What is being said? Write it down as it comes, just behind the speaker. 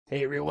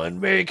Hey everyone,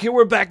 Merrick here.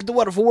 We're back in the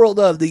wonderful world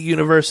of the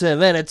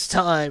Universim, and it's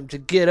time to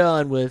get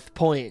on with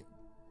point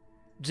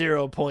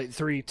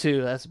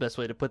 0.32. That's the best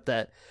way to put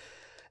that.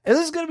 And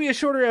this is going to be a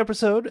shorter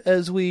episode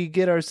as we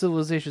get our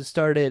civilization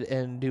started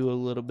and do a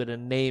little bit of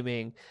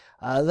naming.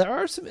 There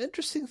are some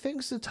interesting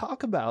things to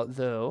talk about,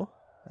 though.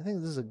 I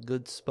think this is a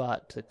good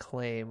spot to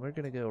claim. We're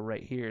going to go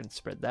right here and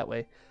spread that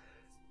way.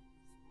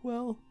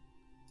 Well,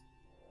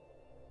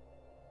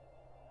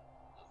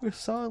 we're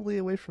solidly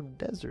away from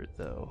desert,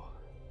 though.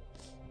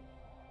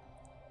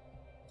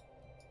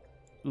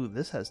 Ooh,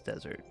 this has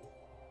desert.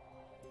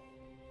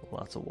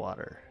 Lots of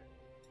water.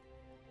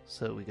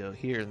 So we go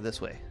here and this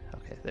way.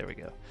 Okay, there we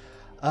go.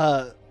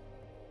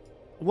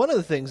 One of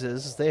the things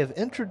is they have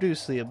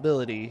introduced the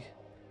ability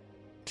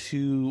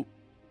to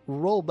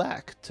roll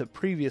back to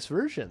previous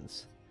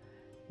versions.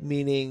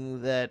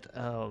 Meaning that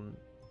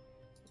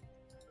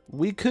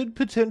we could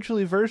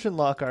potentially version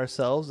lock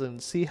ourselves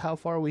and see how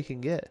far we can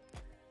get.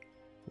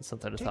 That's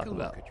something to talk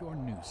about. Take a look at your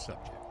new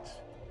subjects.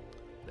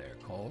 They're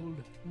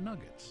called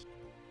nuggets.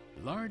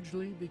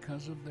 Largely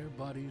because of their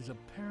body's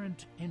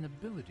apparent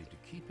inability to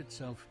keep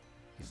itself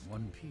in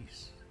one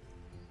piece.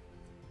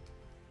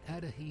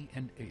 Adahi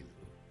and Elu,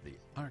 the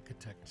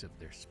architects of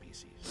their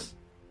species.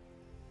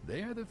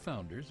 They are the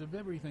founders of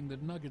everything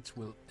that nuggets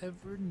will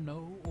ever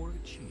know or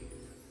achieve.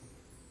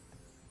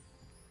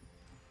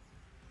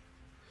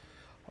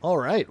 All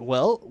right,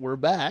 well, we're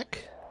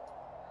back.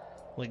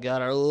 We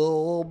got our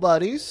little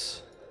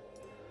buddies.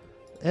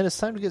 And it's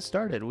time to get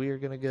started. We are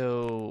going to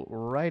go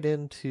right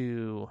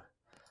into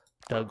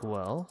dug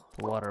well,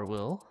 water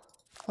will,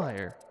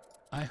 fire.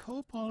 I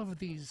hope all of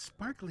these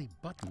sparkly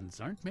buttons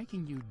aren't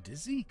making you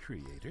dizzy,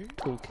 creator.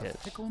 Toolkit. A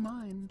fickle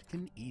mind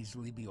can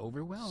easily be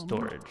overwhelmed.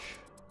 Storage.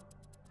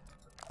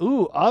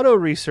 Ooh, auto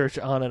research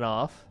on and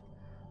off.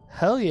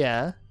 Hell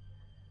yeah.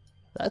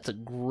 That's a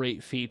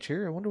great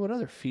feature. I wonder what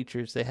other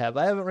features they have.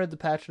 I haven't read the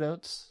patch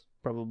notes.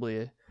 Probably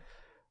a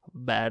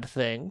bad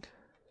thing.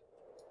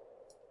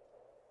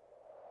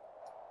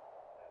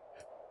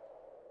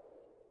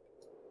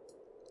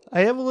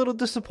 I am a little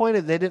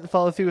disappointed they didn't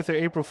follow through with their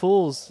April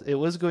Fools. It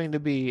was going to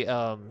be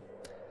a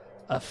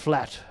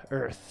flat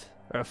Earth,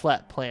 or a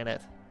flat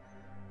planet.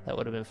 That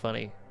would have been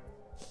funny.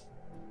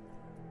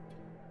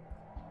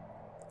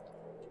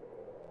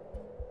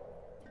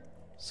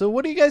 So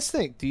what do you guys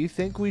think? Do you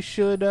think we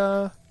should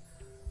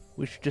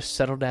just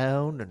settle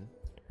down and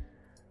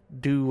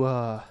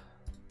do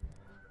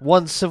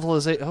one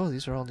civilization? Oh,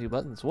 these are all new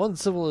buttons. One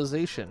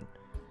civilization,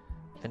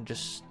 and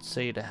just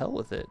say to hell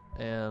with it,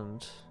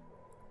 and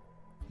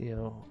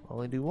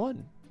only do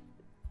one.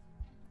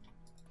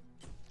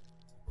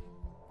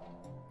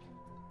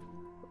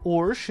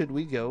 Or should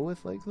we go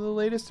with like the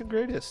latest and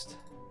greatest?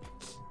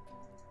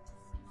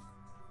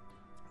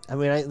 I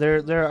mean,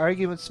 there are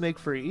arguments to make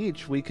for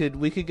each. We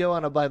could go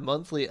on a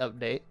bi-monthly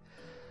update.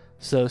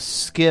 So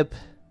skip.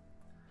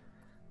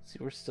 See,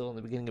 we're still in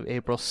the beginning of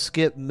April.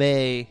 Skip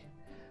May,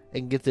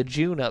 and get the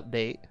June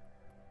update.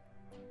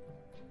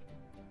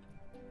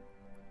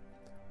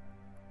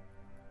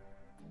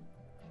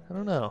 I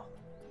don't know.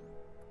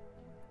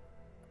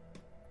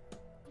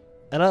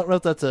 And I don't know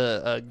if that's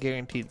a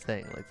guaranteed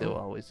thing. Like, they will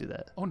always do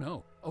that. Oh,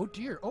 no. Oh,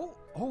 dear.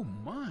 Oh,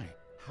 my.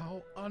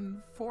 How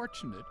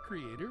unfortunate,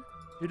 creator.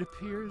 It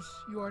appears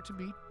you are to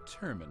be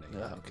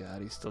terminated. Oh,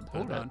 God, he's still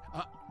doing Hold that.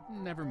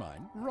 on. Never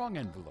mind. Wrong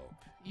envelope.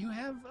 You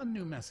have a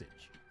new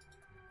message.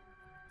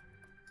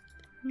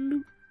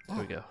 There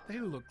we go. They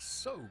look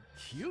so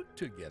cute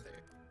together.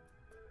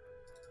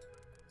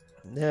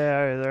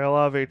 Yeah, they're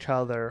loving each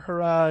other.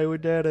 Hooray, we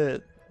did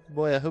it.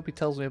 Boy, I hope he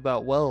tells me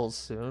about Wells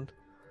soon.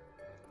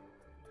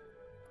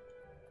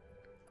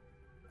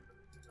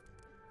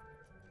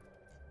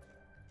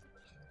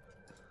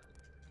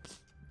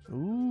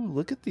 Ooh,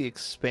 look at the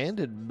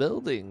expanded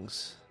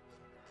buildings.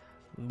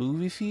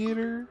 Movie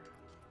theater.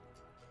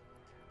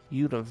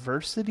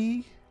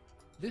 University.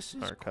 This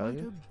is quite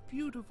a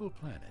beautiful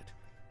planet.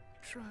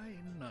 Try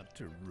not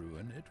to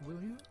ruin it,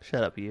 will you?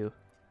 Shut up, you.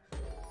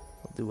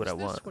 I'll do what I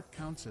want. Is this what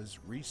counts as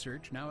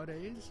research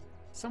nowadays?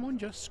 Someone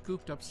just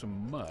scooped up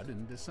some mud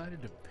and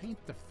decided to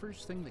paint the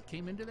first thing that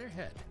came into their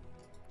head.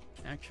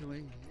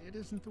 Actually, it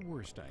isn't the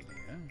worst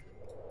idea.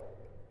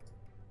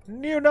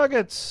 New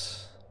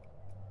nuggets!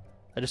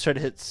 I just tried to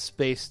hit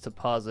space to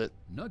pause it.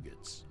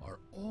 Nuggets are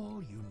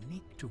all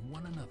unique to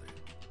one another.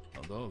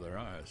 Although there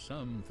are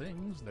some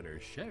things that are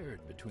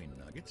shared between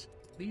nuggets,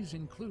 these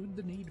include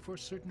the need for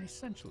certain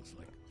essentials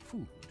like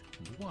food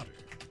and water,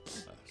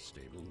 a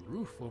stable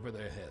roof over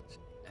their heads,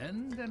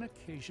 and an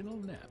occasional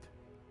nap.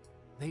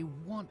 They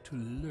want to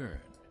learn,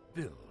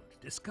 build,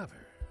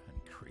 discover,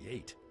 and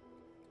create.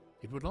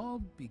 It would all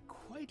be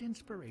quite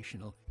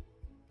inspirational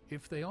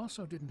if they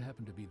also didn't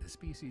happen to be the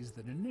species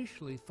that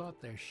initially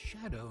thought their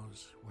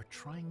shadows were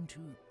trying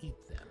to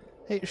eat them.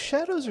 Hey,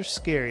 shadows are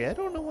scary. I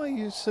don't know why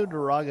you're so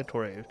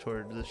derogatory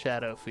toward the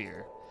shadow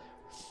fear.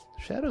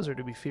 Shadows are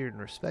to be feared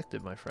and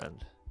respected, my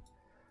friend.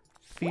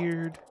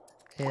 Feared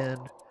and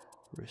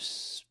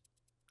respected.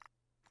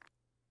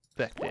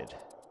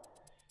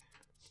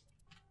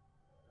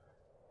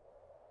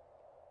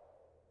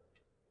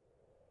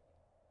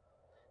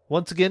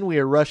 Once again, we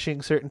are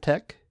rushing certain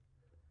tech.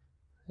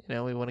 You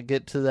know, we want to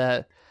get to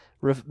that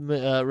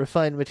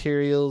refined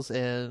materials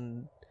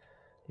and,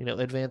 you know,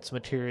 advanced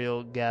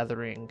material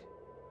gathering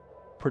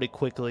pretty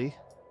quickly.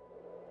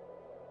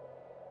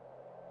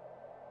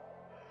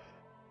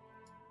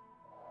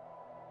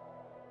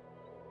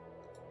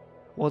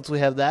 Once we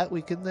have that,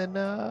 we can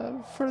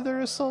then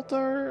further assault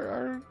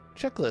our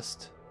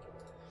checklist.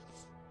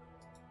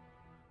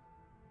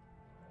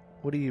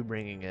 What are you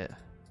bringing it?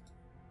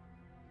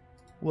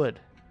 Wood.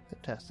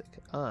 Fantastic.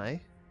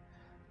 I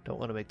don't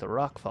want to make the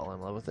rock fall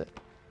in love with it.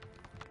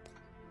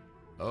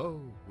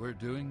 Oh, we're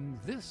doing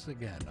this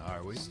again,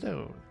 are we?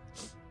 Stone.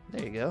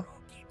 There you go.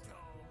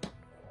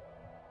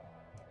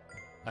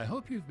 I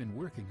hope you've been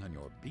working on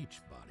your beach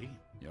body.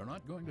 You're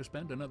not going to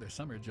spend another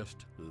summer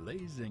just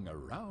lazing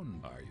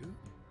around, are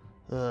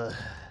you?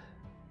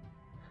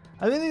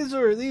 I mean,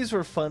 these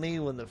were funny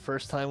when the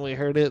first time we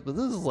heard it, but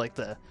this is like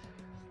the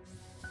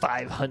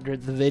 500th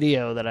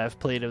video that I've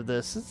played of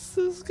this. This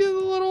is getting a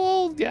little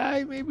old,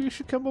 guy. Maybe we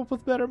should come up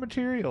with better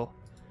material.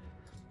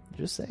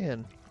 Just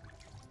saying.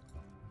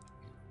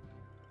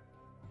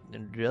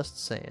 And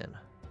just saying.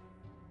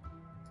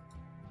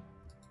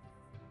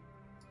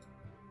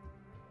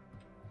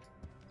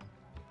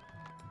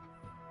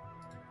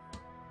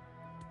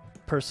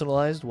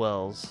 Personalized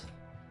wells.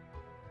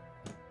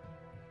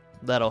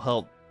 That'll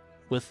help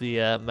with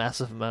the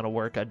massive amount of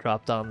work I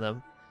dropped on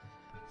them.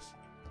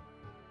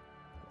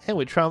 And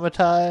we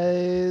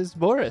traumatized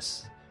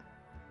Boris.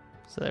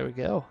 So there we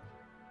go.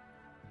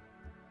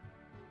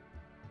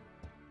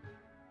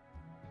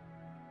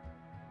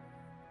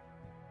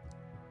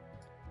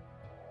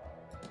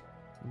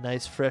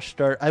 Nice fresh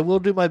start. I will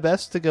do my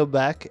best to go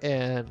back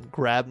and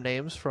grab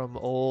names from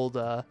old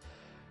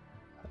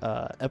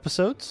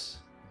episodes.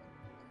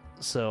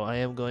 So I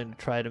am going to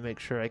try to make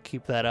sure I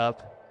keep that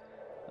up.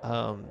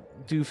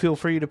 Do feel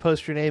free to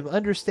post your name.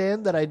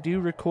 Understand that I do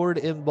record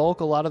in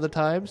bulk a lot of the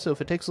time, so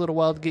if it takes a little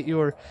while to get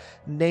your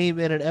name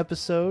in an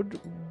episode,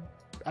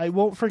 I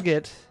won't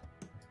forget,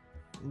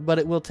 but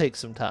it will take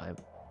some time.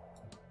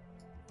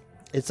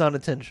 It's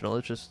unintentional.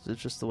 It's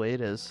just the way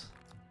it is.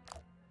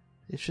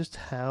 It's just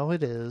how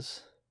it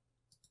is.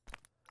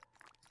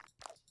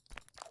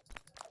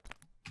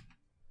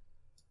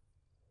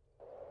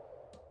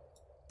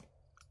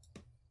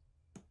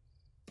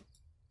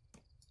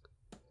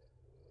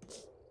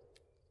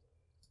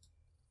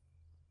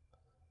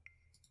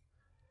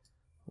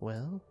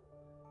 Well,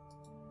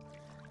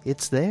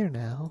 it's there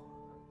now.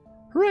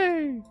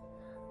 Hooray!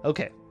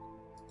 Okay.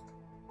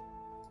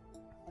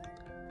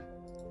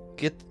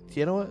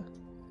 You know what?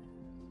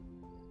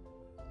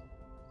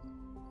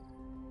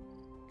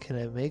 Can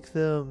I make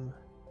them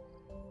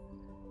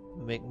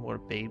make more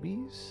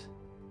babies?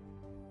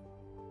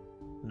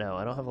 No,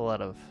 I don't have a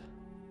lot of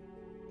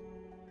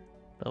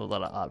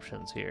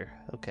options here.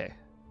 Okay.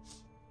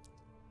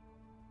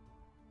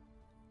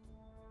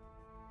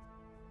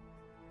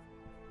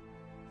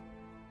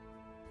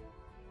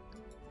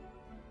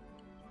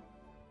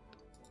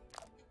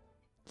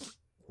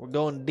 We're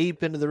going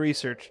deep into the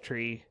research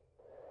tree,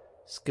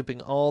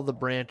 skipping all the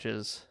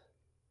branches.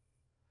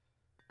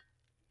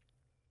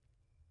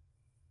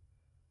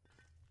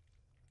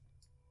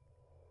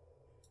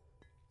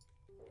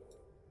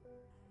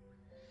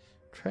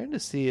 Trying to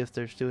see if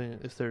there's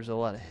a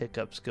lot of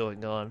hiccups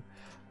going on.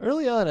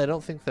 Early on, I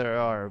don't think there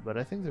are, but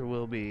I think there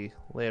will be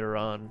later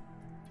on.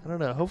 I don't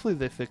know. Hopefully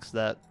they fix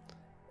that.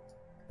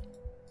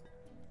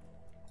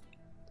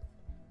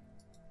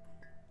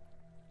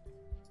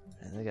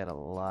 And they got a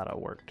lot of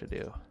work to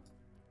do.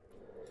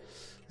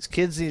 These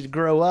kids need to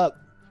grow up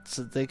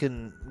so that they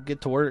can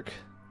get to work.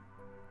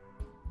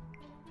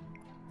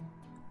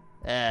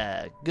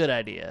 Good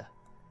idea.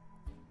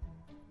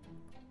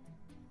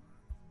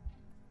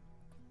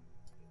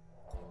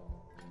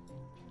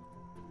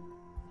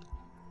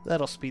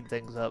 That'll speed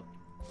things up.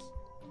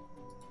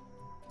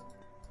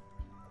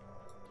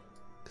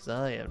 Because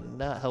I am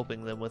not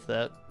helping them with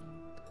that.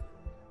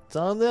 It's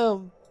on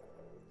them.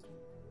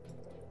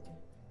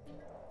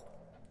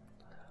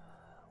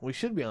 We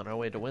should be on our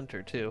way to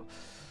winter, too.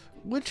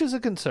 Which is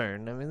a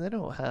concern. I mean, they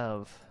don't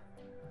have,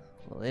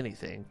 well,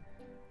 anything.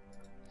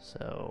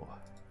 So...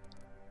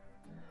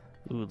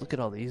 Ooh, look at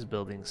all these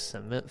buildings.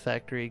 Cement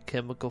factory,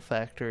 chemical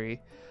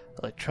factory,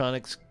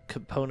 electronics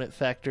component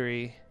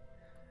factory,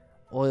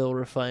 oil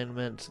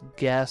refinement,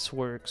 gas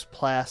works,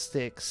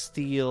 plastic,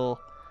 steel,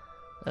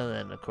 and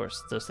then, of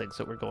course, those things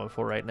that we're going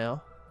for right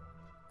now.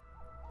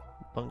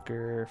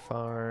 Bunker,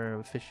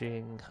 farm,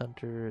 fishing,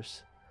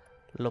 hunters,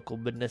 local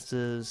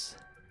businesses.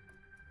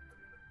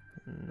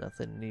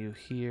 Nothing new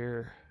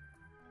here.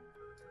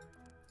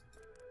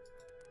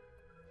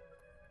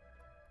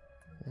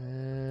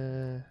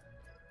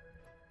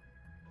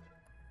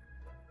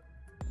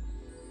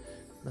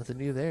 Nothing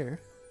new there.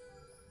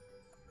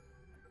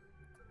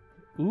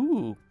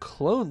 Ooh,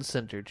 Clone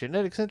Center.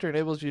 Genetic Center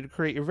enables you to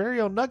create your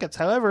very own nuggets.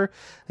 However,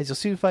 as you'll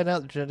soon find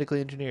out, the genetically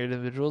engineered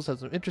individuals have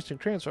some interesting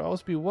traits. There will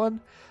always be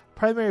one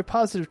primary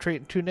positive trait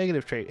and two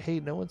negative traits.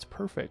 Hey, no one's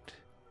perfect.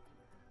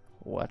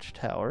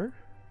 Watchtower.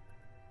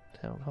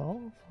 Town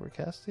hall,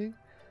 forecasting.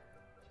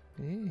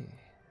 Yeah,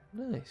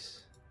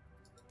 nice.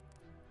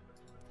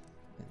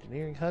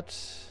 Engineering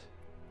huts.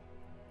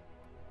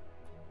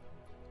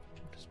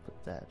 Just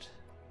put that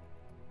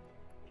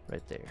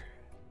right there.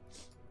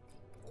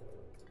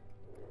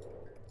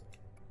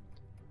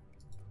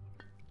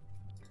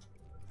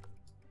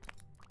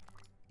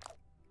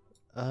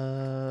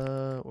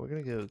 We're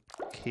gonna go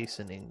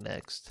casening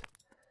next.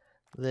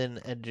 Then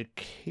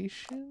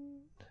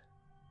education.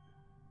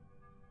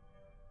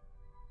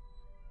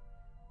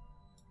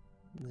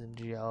 Then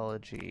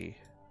geology.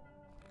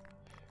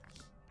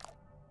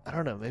 I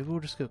don't know, maybe we'll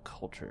just go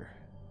culture.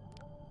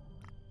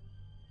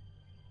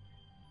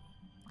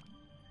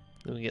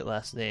 Then we get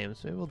last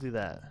names. Maybe we'll do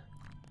that.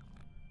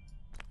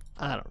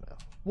 I don't know.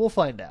 We'll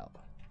find out.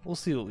 We'll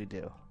see what we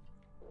do.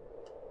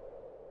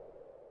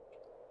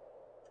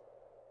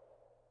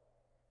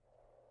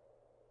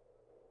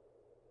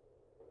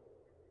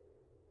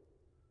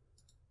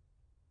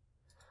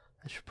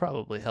 I should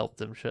probably help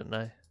them, shouldn't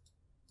I?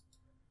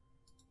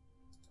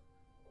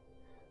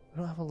 We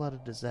don't have a lot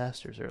of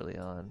disasters early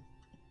on.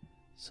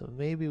 So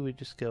maybe we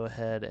just go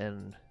ahead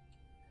and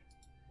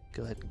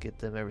get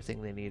them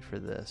everything they need for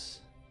this.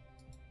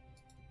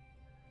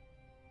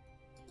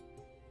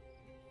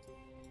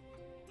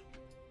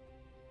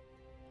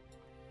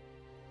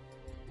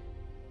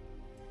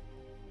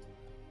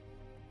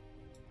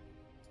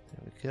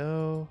 There we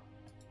go.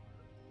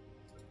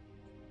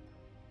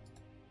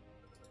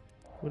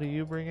 What are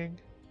you bringing?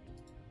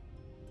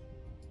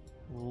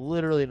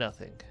 Literally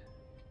nothing.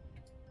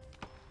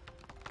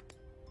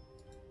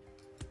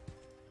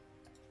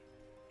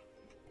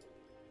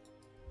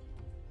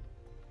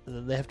 And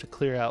then they have to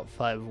clear out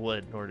 5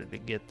 wood in order to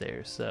get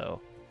there,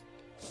 so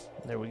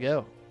there we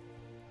go.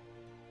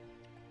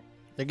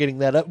 They're getting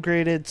that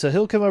upgraded, so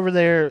he'll come over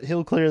there,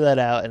 he'll clear that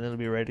out, and it'll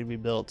be ready to be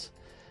built.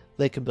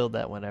 They can build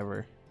that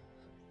whenever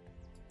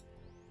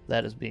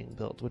that is being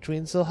built, which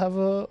means they'll have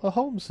a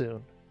home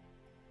soon.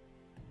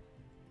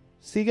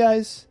 See,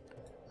 guys?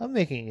 I'm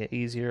making it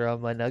easier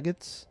on my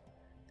nuggets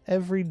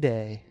every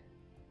day.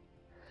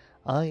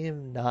 I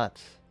am not.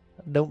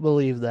 I don't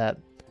believe that.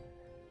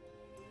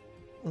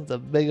 It's a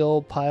big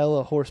old pile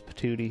of horse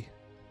patootie.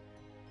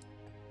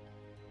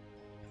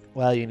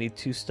 Wow, you need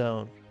 2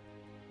 stone.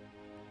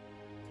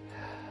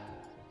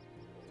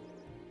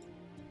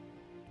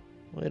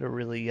 Way to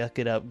really yuck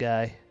it up,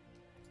 guy.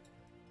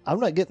 I'm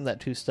not getting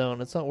that 2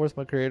 stone. It's not worth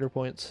my creator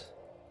points.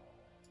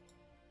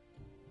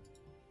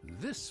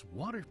 This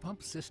water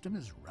pump system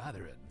is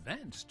rather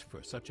advanced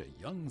for such a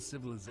young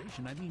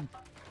civilization. I mean,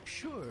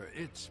 sure,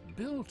 it's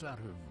built out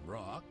of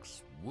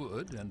rocks,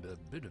 wood, and a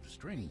bit of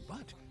string,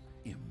 but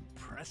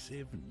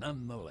impressive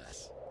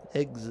nonetheless.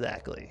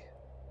 Exactly.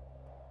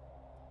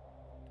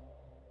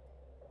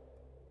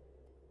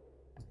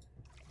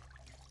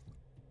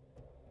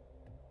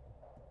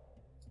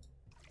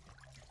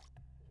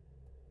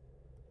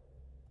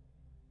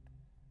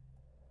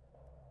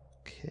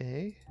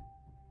 Okay.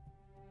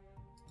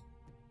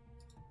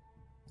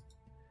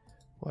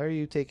 Why are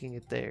you taking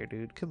it there,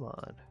 dude? Come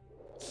on.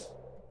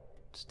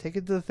 Just take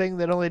it to the thing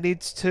that only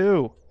needs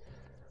 2.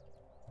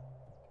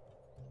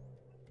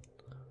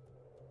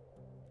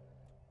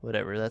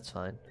 Whatever, that's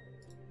fine.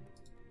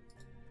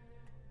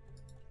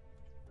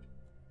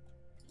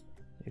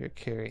 You're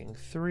carrying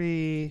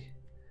 3.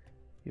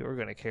 You're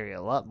going to carry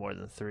a lot more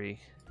than 3.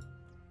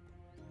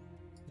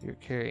 You're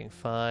carrying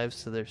 5,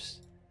 so there's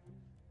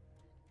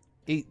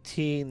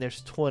 18,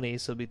 there's 20,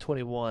 so it'll be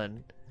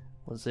 21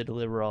 once they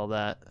deliver all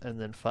that,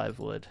 and then 5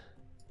 wood.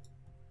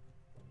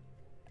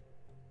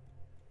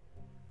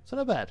 So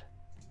not bad.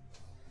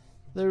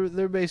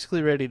 They're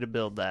basically ready to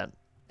build that.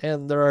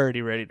 And they're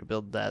already ready to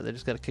build that. They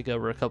just got to kick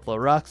over a couple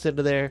of rocks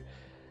into there,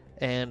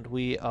 and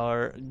we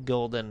are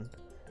golden.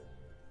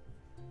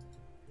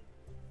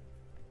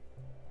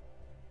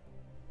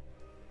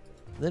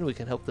 Then we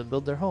can help them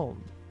build their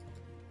home.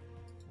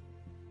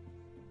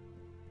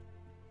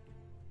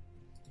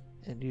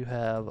 And you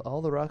have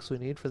all the rocks we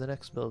need for the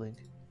next building.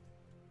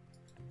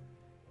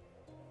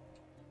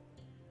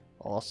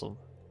 Awesome.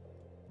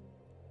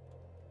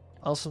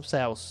 Awesome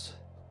sauce.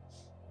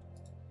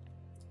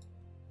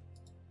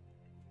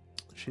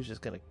 She's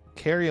just gonna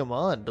carry them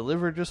on.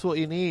 Deliver just what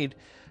you need,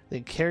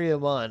 then carry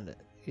them on.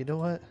 You know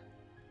what?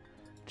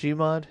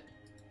 Gmod,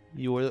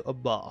 you are a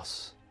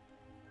boss.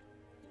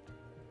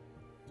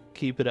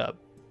 Keep it up.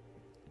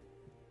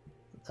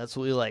 That's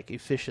what we like,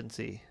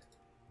 efficiency.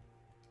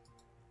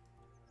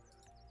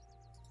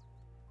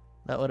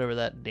 Not whatever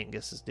that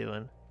dingus is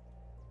doing.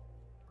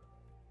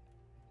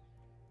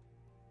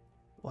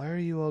 Why are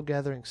you all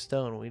gathering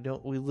stone?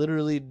 We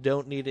literally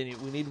don't need any.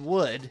 We need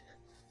wood,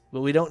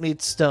 but we don't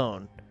need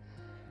stone.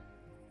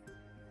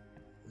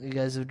 You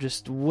guys have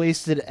just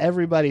wasted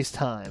everybody's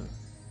time.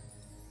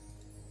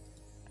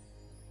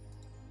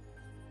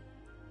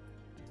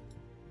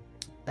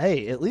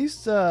 Hey, at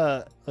least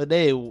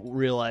Ade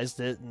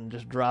realized it and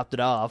just dropped it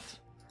off.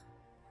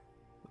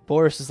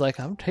 Boris is like,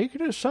 I'm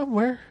taking it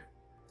somewhere.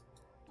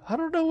 I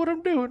don't know what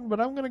I'm doing, but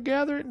I'm going to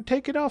gather it and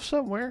take it off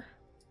somewhere.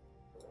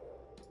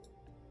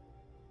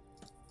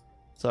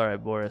 It's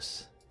alright,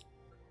 Boris.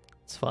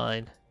 It's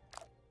fine.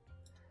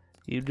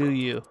 You do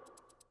you.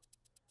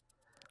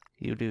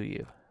 You do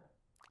you.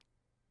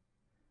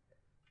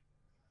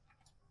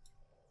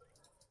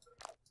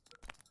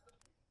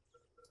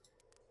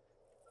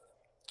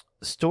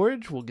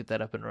 Storage, we'll get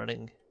that up and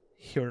running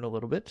here in a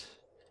little bit.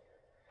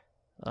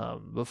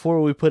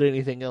 Before we put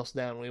anything else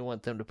down, we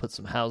want them to put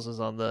some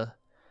houses on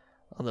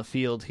the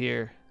field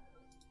here.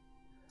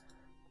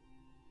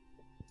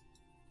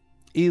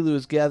 Elu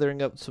is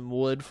gathering up some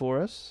wood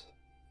for us.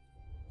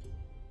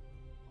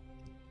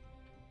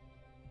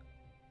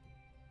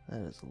 That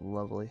is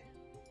lovely.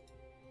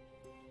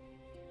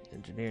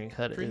 Engineering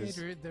hut is...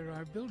 Creator, there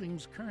are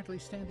buildings currently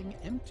standing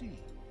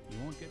empty. You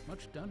won't get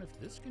much done if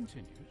this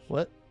continues.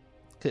 What?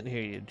 Couldn't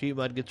hear you.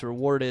 Gmod gets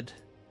rewarded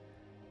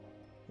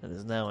and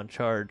is now in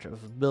charge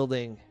of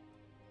building.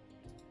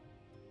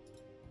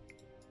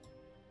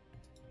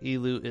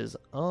 Elu is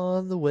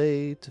on the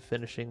way to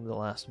finishing the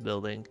last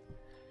building.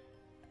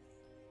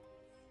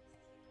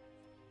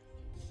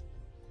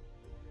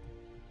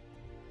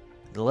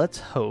 Let's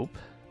hope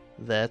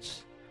that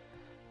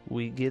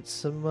we get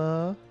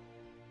some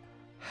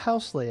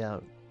house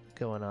layout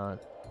going on.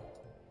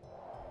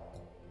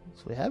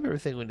 So we have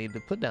everything we need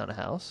to put down a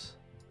house.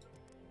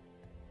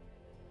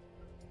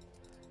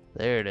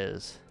 There it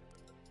is.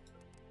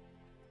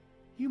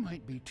 You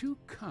might be too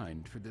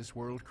kind for this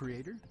world,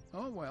 Creator.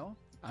 Oh well,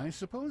 I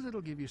suppose it'll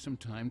give you some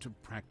time to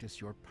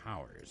practice your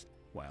powers,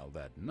 while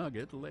that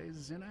nugget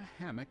lays in a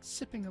hammock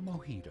sipping a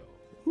mojito.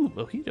 Ooh,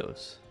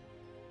 mojitos.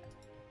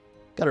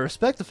 Gotta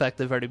respect the fact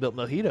they've already built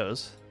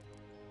mojitos.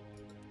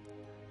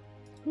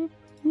 Whoop,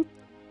 whoop.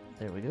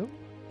 There we go.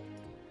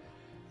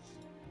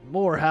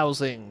 More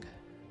housing.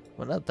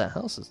 Well, now that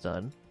house is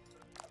done,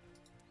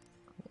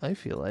 I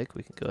feel like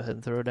we can go ahead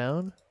and throw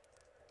down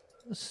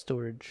a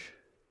storage.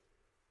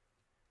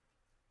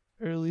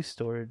 Early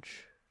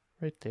storage.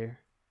 Right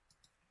there.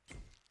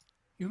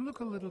 You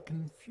look a little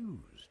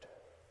confused.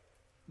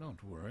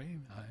 Don't worry,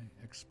 I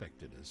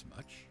expected as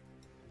much.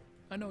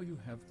 I know you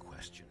have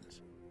questions,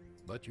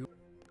 but you...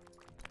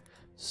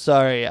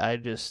 Sorry, I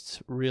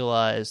just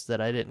realized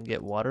that I didn't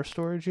get water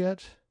storage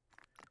yet.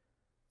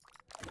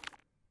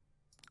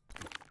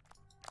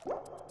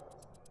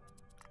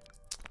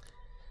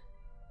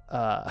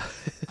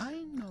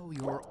 I know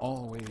you're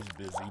always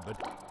busy, but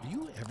do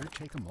you ever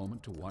take a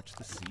moment to watch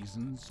the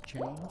seasons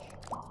change?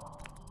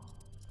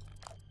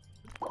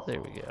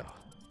 There we go.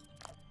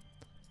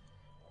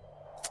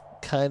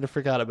 Kind of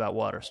forgot about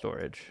water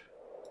storage.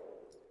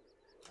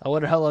 I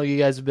wonder how long you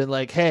guys have been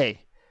like,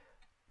 hey,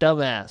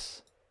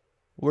 dumbass,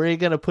 where are you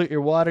going to put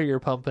your water you're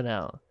pumping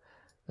out?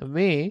 And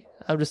me,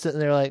 I'm just sitting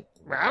there like,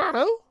 I don't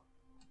know.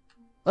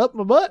 Up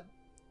my butt.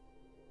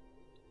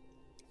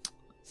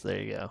 So there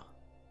you go.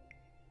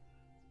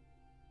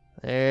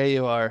 There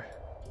you are.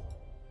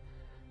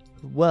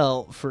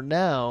 Well, for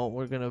now,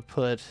 we're going to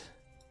put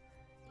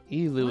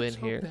Elu in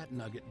here. Let's hope that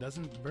nugget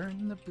doesn't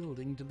burn the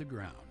building to the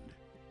ground.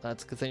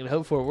 That's a good thing to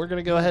hope for. We're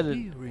going to go ahead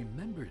and... Be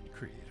remembered,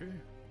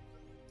 Creator.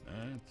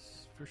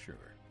 That's for sure.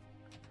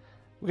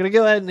 We're going to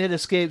go ahead and hit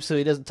escape so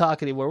he doesn't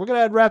talk anymore. We're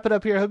going to wrap it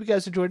up here. I hope you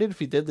guys enjoyed it. If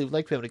you did, leave a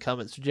like. If you have any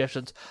comments,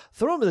 suggestions,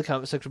 throw them in the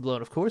comment section below.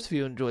 And, of course, if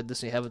you enjoyed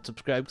this and you haven't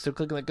subscribed, consider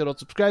clicking that good old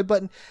subscribe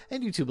button.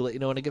 And YouTube will let you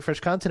know when I get fresh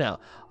content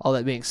out. All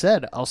that being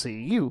said, I'll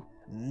see you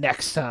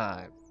next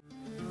time.